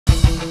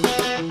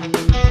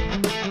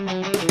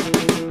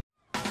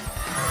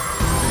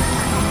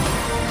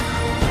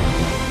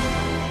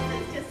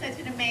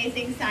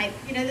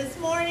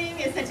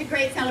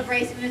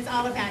then it's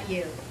all about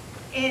you.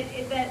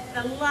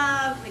 The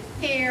love, the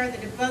care, the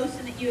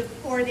devotion that you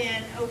have poured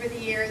in over the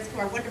years to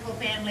our wonderful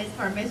families,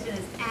 to our mission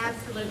is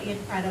absolutely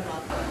incredible.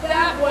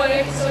 That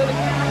way, so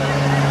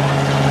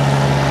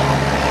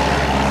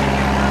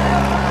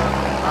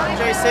I'm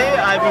JC.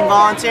 I've been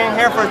volunteering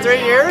here for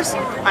 3 years.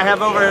 I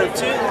have over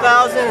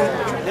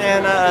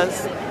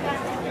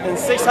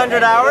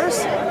 2,600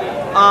 hours.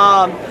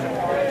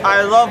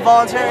 I love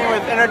volunteering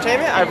with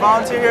entertainment. I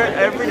volunteer here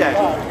every day.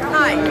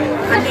 Hi,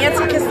 I'm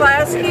Nancy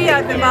Kozlowski.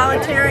 I've been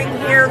volunteering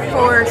here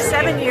for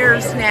 7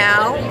 years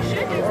now.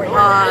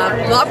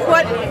 Love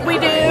what we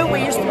do.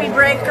 We used to be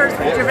breakers,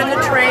 we've driven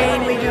the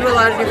train, we do a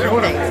lot of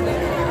different things.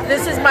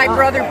 This is my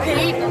brother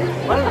Pete.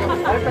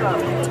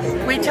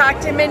 We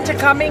talked him into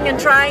coming and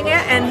trying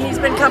it, and he's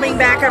been coming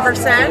back ever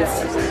since.